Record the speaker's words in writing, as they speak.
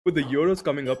With the Euros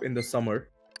coming up in the summer,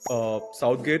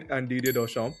 Southgate and Didier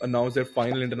Deschamps announced their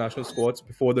final international squads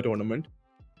before the tournament.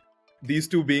 These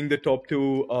two being the top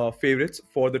two favorites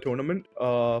for the tournament.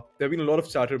 There have been a lot of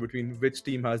chatter between which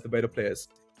team has the better players.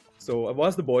 So I've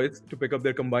asked the boys to pick up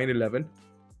their combined 11,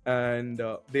 and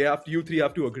you three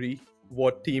have to agree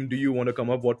what team do you want to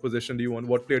come up, what position do you want,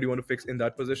 what player do you want to fix in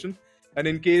that position. And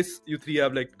in case you three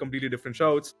have like completely different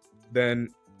shouts, then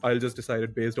I'll just decide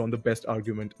it based on the best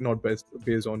argument, not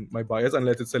based on my bias.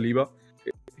 Unless it's Saliba,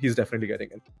 he's definitely getting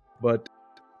in. But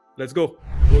let's go.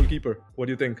 Goalkeeper, what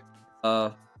do you think?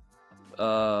 I'm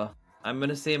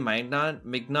gonna say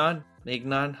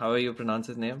Mignon. How you pronounce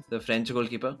his name? The French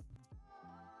goalkeeper.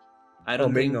 I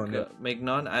don't think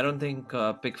Mignon. I don't think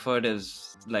Pickford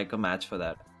is like a match for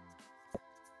that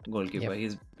goalkeeper.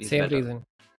 He's same better. reason.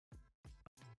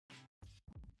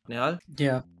 Nihal?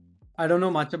 Yeah. I don't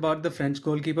know much about the French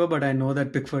goalkeeper, but I know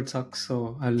that Pickford sucks,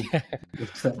 so I'll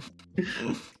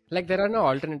Like there are no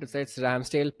alternatives. It's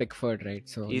Ramsdale, Pickford, right?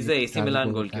 So he's the AC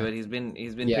Milan goalkeeper. He's been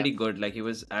pretty good. Like he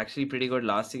was actually pretty good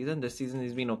last season. This season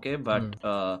he's been okay, but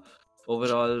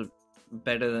overall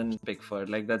better than Pickford.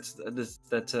 Like that's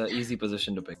an easy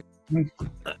position to pick.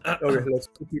 Okay, let's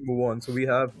quickly move on. So we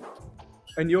have,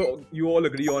 and you all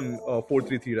agree on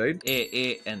 4-3-3, right?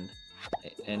 A-N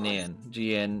N-A-N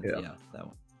G-N. Yeah, that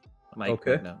one.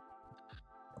 Okay.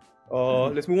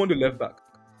 Let's move on to left back.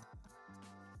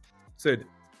 Sid,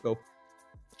 go.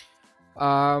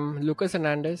 Lucas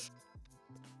Hernandez.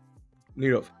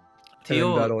 Nirav.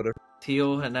 In that order.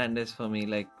 Theo Hernandez for me,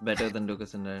 like better than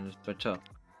Lucas Hernandez, but sure.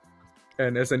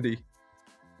 And S&D.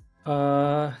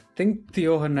 think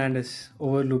Theo Hernandez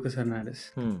over Lucas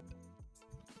Hernandez. You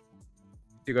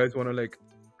guys want to like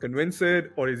convince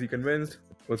Sid, or is he convinced?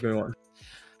 What's going on?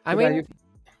 I mean,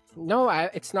 no,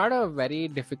 it's not a very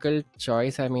difficult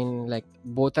choice. I mean, like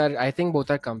I think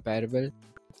both are comparable.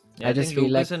 Yeah, I just feel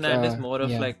Lucas like Hernandez more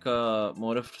of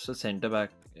a centre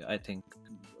back. I think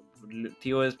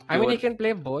Theo is. I mean, he can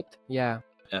play both. Yeah.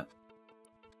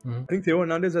 I think Theo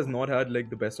Hernandez has not had like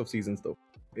the best of seasons though.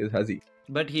 Has he?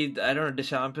 But I don't know.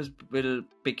 Deschamps will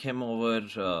pick him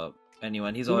over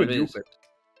anyone. He's Who will you always pick?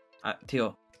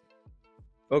 Theo.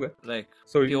 Okay. Like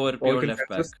So pure left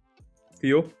back.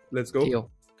 Theo, let's go.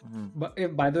 Theo.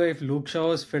 But by the way, if Luke Shaw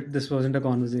was fit, this wasn't a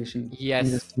conversation.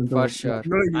 Yes, for sure.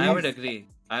 I would agree.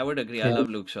 I love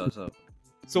Luke Shaw. So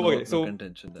let's throw a ball in the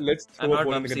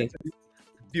contention.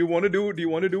 Do you want to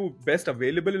do best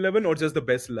available 11 or just the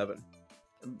best 11?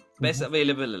 Best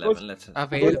available 11. Let's say.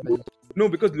 Available. No,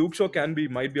 because Luke Shaw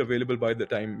might be available by the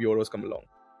time Euros come along.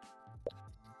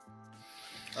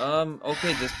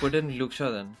 Okay, just put in Luke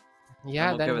Shaw then.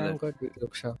 Yeah, I'm okay with I'm it. good with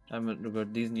Luke Shaw. I'm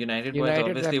good. These United boys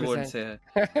obviously won't say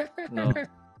no.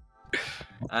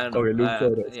 I don't know. Okay, Luke Shaw.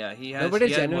 Yeah, he has. No, but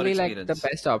it's he has more generally like experience. the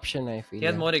best option, I feel. He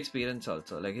has more experience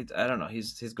also. Like I don't know.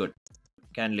 He's good.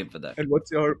 Can live with that. And what's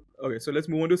your so let's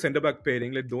move on to centre back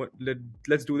pairing.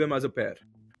 Let's do them as a pair.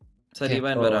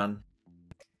 Saliba and Varane.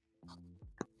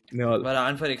 Nihal.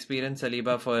 Varane for experience,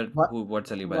 Saliba for what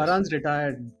Saliba is. Varane's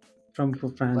retired from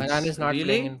France. Varane is not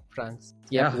playing in France.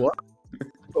 Yeah. What?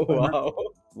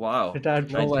 Oh, wow.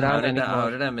 Retired from How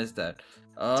did I miss that?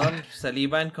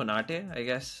 Saliba and Konate, I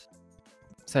guess.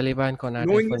 Saliba and Konate.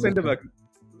 Knowing the centre back.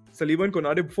 Saliba and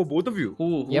Konate for both of you.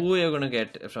 Who are you gonna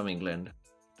get from England?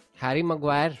 Harry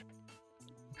Maguire.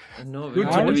 No, we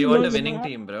want a winning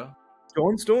team, bro.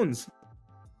 John Stones.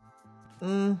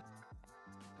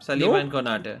 Saliba and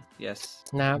Konate, yes.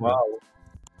 Nah. Wow.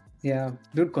 Yeah,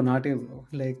 dude, Konate, bro.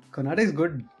 Like, Konate is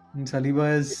good. And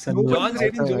Saliba is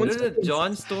Saliba.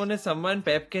 John Stone is someone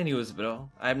Pep can use, bro.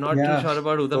 I'm not too sure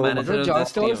about who the manager of John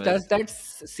this team Stones is. does that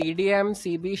CDM,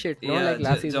 CB shit, no? Like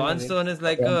last season. John Stone is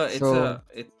like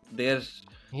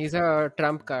he's a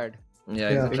trump card.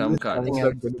 Yeah, he's a trump card.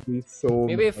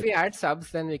 Maybe if we add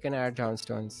subs, then we can add John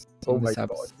Stones. Oh my god.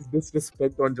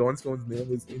 Disrespect on John Stone's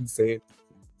name is insane.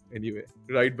 Anyway,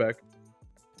 right back.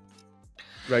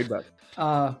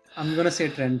 I'm gonna say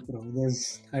Trent, bro.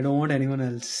 I don't want anyone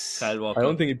else. Kyle Walker. I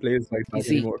don't think he plays right back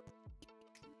anymore.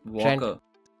 Walker.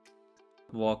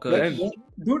 Like,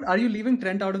 dude, are you leaving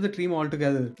Trent out of the team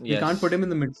altogether? Yes. You can't put him in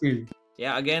the midfield.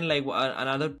 Yeah, again, like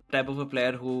another type of a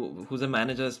player who's a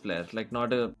manager's player. Like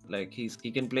not a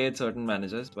he can play at certain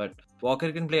managers, but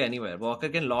Walker can play anywhere. Walker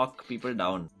can lock people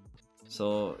down.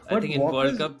 So But I think in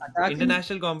Walker's World Cup,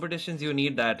 international competitions, you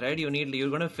need that, right? You're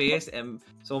gonna face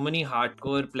so many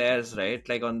hardcore players, right?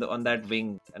 Like on that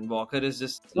wing, and Walker is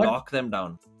just lock them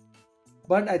down.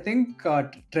 But I think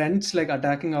Trent's like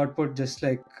attacking output just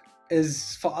like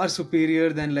is far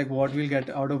superior than like what we'll get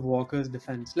out of Walker's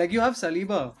defense. Like you have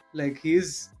Saliba, like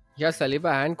he's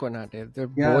Saliba and Konate, they're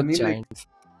both giants.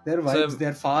 They're vibes.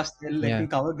 They're fast. They can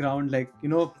cover ground. Like,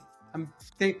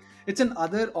 it's an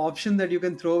other option that you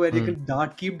can throw where you can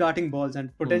keep darting balls,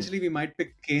 and potentially we might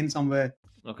pick Kane somewhere.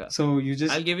 Okay. So you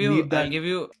just I'll give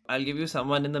you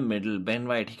someone in the middle. Ben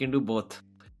White. He can do both.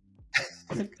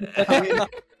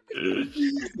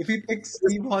 If he picks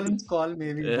Steve Holland's call,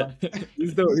 maybe. Yeah.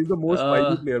 He's the most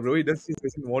spicy player, bro. He doesn't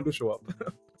want to show up.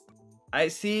 I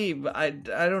see, but I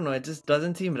don't know. It just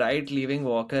doesn't seem right leaving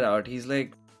Walker out. He's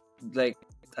like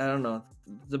I don't know,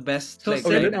 the best So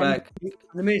right back.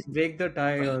 Animesh, break the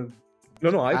tie.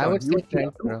 No, I would say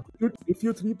Trent, bro. If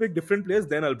you three pick different players,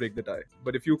 then I'll break the tie.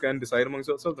 But if you can decide amongst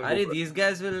yourselves, then go for it. These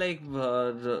guys will like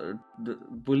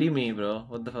bully me, bro.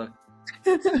 What the fuck?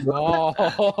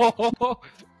 Oh.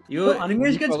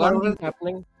 Animesh gets forgot one. what was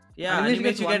happening. Yeah, Animesh Animesh,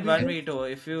 gets you one get one veto. veto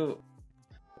if you.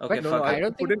 Okay, But fuck I it.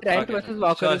 don't think Put it- Trent fuck it. versus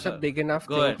Walker Sure, is a sure. big enough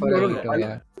Go thing ahead. for No, a no, veto. no.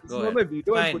 Yeah. It's Go not my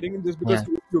veto. I'm Fine. putting in this because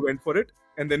you went for it,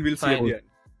 and then we'll see at Fine. the end.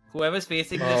 Whoever's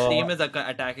facing this team is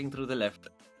attacking through the left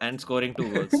and scoring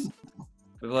 2 goals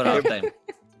before half time.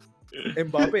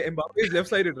 Mbappe is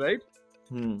left-sided, right?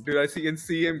 Dude, I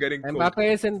see him getting cooked.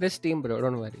 Mbappe is in this team, bro.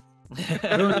 Don't worry.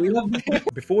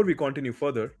 Before we continue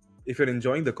further, if you're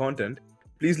enjoying the content,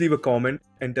 please leave a comment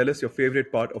and tell us your favorite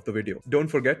part of the video. Don't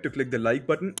forget to click the like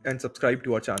button and subscribe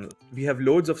to our channel. We have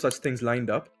loads of such things lined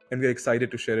up, and we're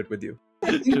excited to share it with you.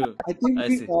 True. I think I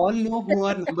we see. all know who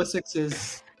our number 6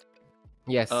 is.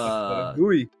 Yes. Do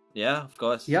we? Yeah, of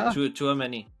course. Yeah.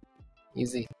 Chouameni.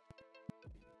 Easy.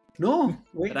 No,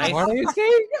 wait. Rice. What are you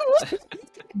saying?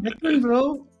 Declan,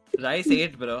 bro. Rice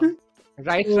 8, bro.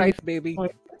 Rice, baby.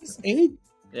 Rice 8.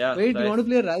 Yeah. Wait, Rice. you want to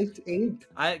play Rice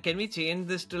 8? Can we change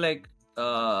this to like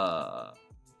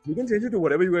We can change it to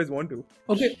whatever you guys want to.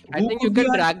 Okay. I who think you could be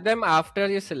can our- drag them after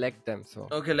you select them. So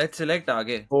okay, let's select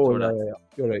Aage. Oh, Thoda. yeah.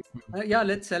 You're right. Yeah,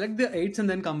 let's select the 8s and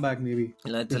then come back maybe.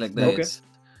 Let's select the Okay. 8s.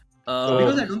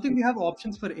 Because I don't think we have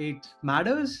options for 8.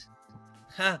 Matters?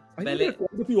 I think there are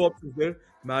quite a few options there.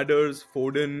 Madders,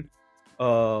 Foden,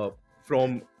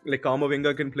 from like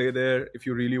Kamavinga can play there if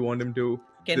you really want him to.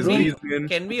 Can There's we Griezmann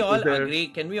can we is all there. agree?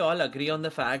 Can we all agree on the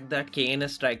fact that Kane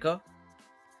is striker?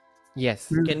 yes.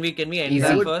 Can we end Easy.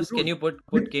 that Would first? you- Can you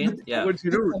put Kane? Yeah, But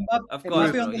Giroud, of course. Mbappe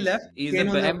on bro. the left, He's Kane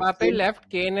the on the best. Mbappe left,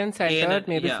 Kane in center, Kane,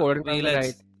 maybe yeah, Foden on the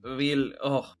right.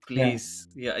 We'll please.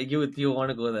 Yeah, you want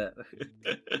to go there.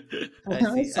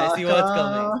 I see what's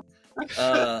coming.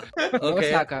 No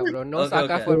Okay. Saka, bro. No Okay,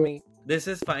 Saka okay. for me. This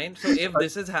is fine. So if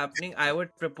this is happening, I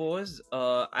would propose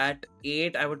at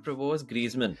 8 I would propose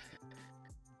Griezmann.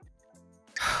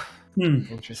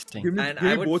 Interesting. give me And give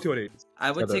I me would- both your 8s.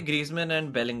 I would say Shut Griezmann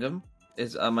and Bellingham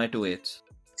is my 2 8s.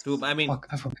 I mean, Fuck,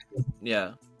 I forgot.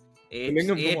 yeah. 8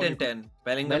 Bellingham, 8 come on, and 10.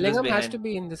 Bellingham, Bellingham is has behind. to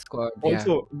be in the squad.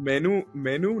 Also, Menu,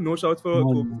 no shouts for.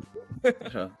 No.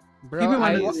 Sure. Yeah. Bro, Keep him on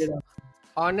I, the radar.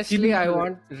 honestly, I Keep him-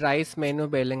 want Rice, Menu,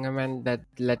 Bellingham, and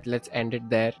let's end it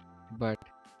there. But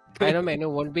I know Menu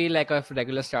won't be like a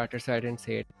regular starter, so I didn't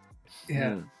say it.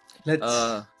 Yeah. Hmm. Let's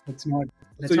Uh, not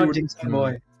So you would- jinx our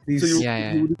boy. Please. So you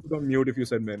Yeah. would put on mute if you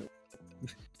said Menu.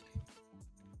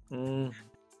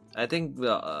 I think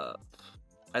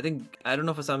I don't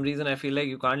know, for some reason I feel like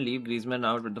you can't leave Griezmann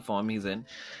out with the form he's in.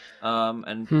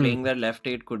 And playing that left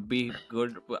 8 could be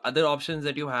good. Other options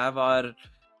that you have are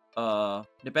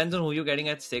depends on who you're getting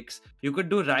at 6. You could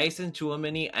do Rice and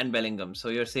Chouameni and Bellingham. So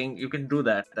you're saying you can do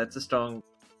that. That's a strong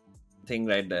thing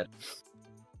right there.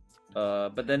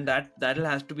 But then that'll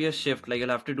have to be a shift. Like you'll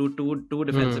have to do two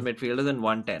defensive midfielders and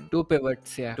 110. Two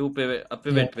pivots, yeah. A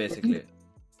pivot basically.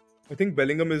 I think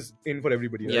Bellingham is in for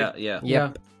everybody, right? Yeah.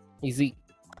 Yep. Easy.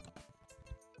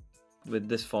 With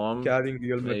this form, Carrying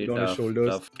Real very Madrid on his shoulders.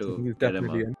 tough to He's get him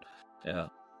definitely out. in.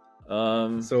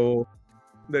 Yeah. So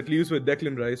that leaves with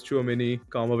Declan Rice, Chouameni,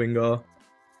 Kamavinga,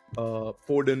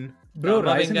 Foden. Bro,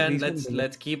 Rice and Kamavinga and Griezmann.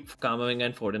 let's keep Kamavinga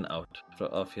and Foden out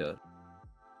of here.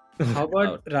 How about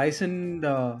out. Rice and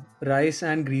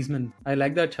Griezmann? I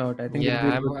like that shout. I think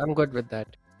Yeah, it'll be I'm good with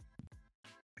that.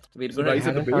 We're So gonna Rice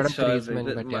at the haven't base. thought of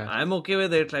Griezmann, but yeah. I'm okay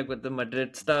with it. Like, but the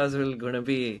Madrid stars will gonna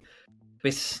be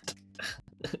pissed.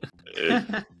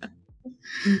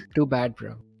 Too bad,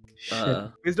 bro.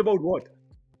 Pissed about what?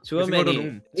 Missing out on Chouameni.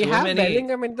 whom? We have Chouameni.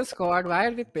 Bellingham in the squad. Why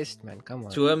are we pissed, man? Come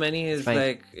on. Chouameni is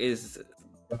Fine.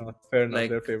 Fair enough, like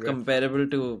their favorite. comparable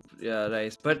to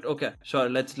Rice. But okay, sure.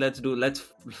 Let's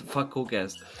fuck. Who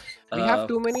cares? We have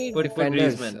too many put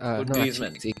defenders. Griezmann. No, Put actually,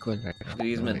 Griezmann. it's equal right now.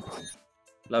 Griezmann. No, it's-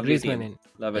 Lovely Griezmann team. in.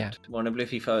 Love it. Yeah. Want to play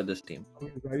FIFA with this team?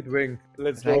 Right wing.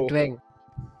 Let's go. Right wing.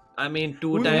 I mean,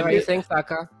 Who Why two-time are you saying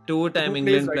Saka? two-time Who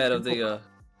England plays player right of the wing year.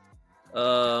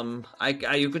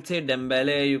 You could say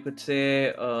Dembele. You could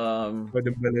say But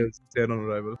Dembele is dead on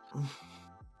arrival.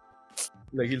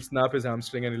 Like he'll snap his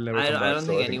hamstring and he'll never come back. I don't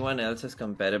think anyone else is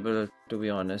comparable, to be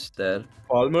honest. There,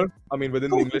 Palmer. I mean,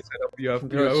 within the English setup, you have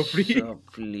a free. Oh,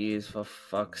 please, for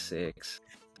fuck's sakes.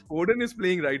 Foden is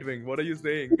playing right wing. What are you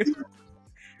saying?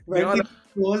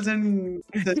 Goals and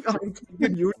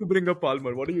you to bring up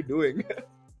Palmer. What are you doing?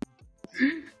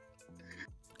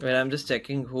 Wait, I'm just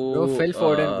checking who. Bro, Phil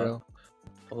Foden, bro.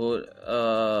 Who?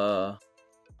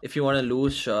 If you want to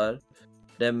lose, sure.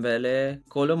 Dembele,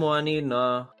 Kolomuani,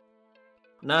 nah.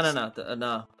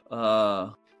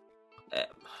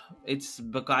 It's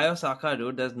Bukayo Saka,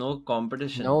 dude. There's no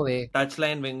competition. No way.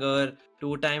 Touchline winger,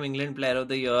 2-time England Player of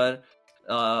the Year,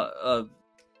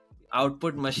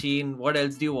 output machine. What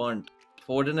else do you want?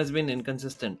 Foden has been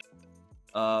inconsistent,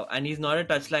 and he's not a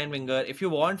touchline winger. If you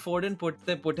want Foden,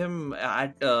 put him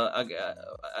at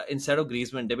instead of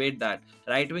Griezmann. Debate that.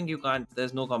 Right wing, you can't.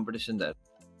 There's no competition there.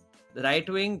 The right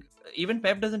wing, even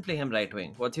Pep doesn't play him right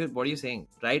wing. What are you saying?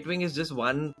 Right wing is just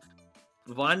one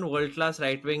world class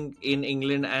right wing in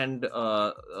England and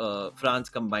France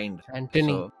combined.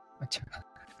 Anthony. So,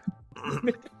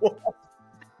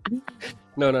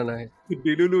 No.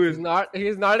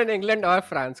 He's not in England or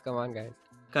France. Come on, guys.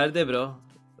 Kar de, bro.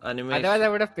 Animation. Otherwise, I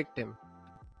would have picked him.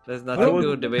 There's nothing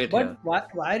to debate here. But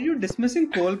why are you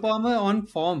dismissing Cole Palmer on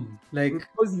form? Like,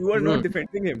 because you are not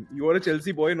defending him. You are a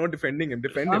Chelsea boy, not defending him.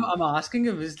 Defend him. I'm asking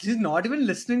him. He's not even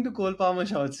listening to Cole Palmer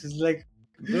shouts. He's like,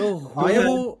 bro,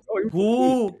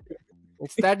 who?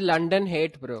 It's that London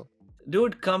hate, bro.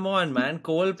 Dude, come on, man.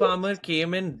 Cole Palmer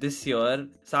came in this year.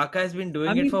 Saka has been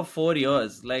doing it for 4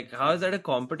 years. Like, how is that a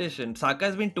competition? Saka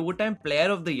has been 2-time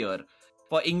Player of the Year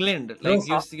for England. Like,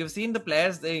 you've seen the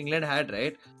players that England had,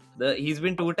 right? He's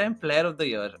been 2-time Player of the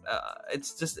Year.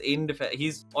 It's just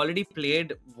he's already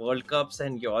played World Cups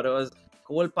and Euros.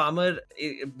 Cole Palmer,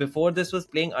 before this, was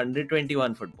playing under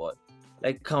 21 football.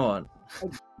 Like, come on.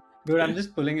 Dude, I'm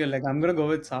just pulling you. Like, I'm gonna go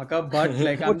with Saka, but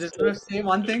like, I'm just gonna say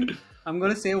one thing. I'm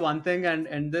gonna say one thing and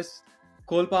end this.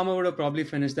 Cole Palmer would have probably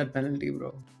finished that penalty,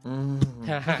 bro.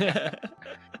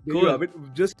 Cool.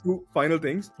 Just two final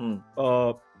things.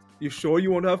 You sure you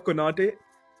want to have Konate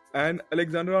and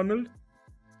Alexander-Arnold?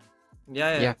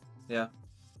 Yeah.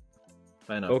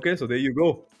 Why not? Okay, so there you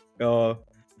go.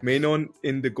 Mainon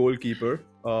in the goalkeeper.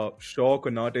 Shaw,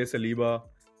 Konate, Saliba,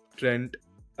 Trent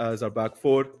as our back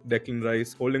four. Declan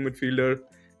Rice holding midfielder.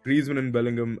 Griezmann and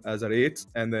Bellingham as our eights,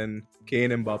 and then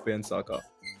Kane, Mbappe, and Saka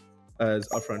as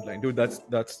our front line. Dude, that's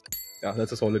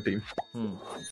a solid team.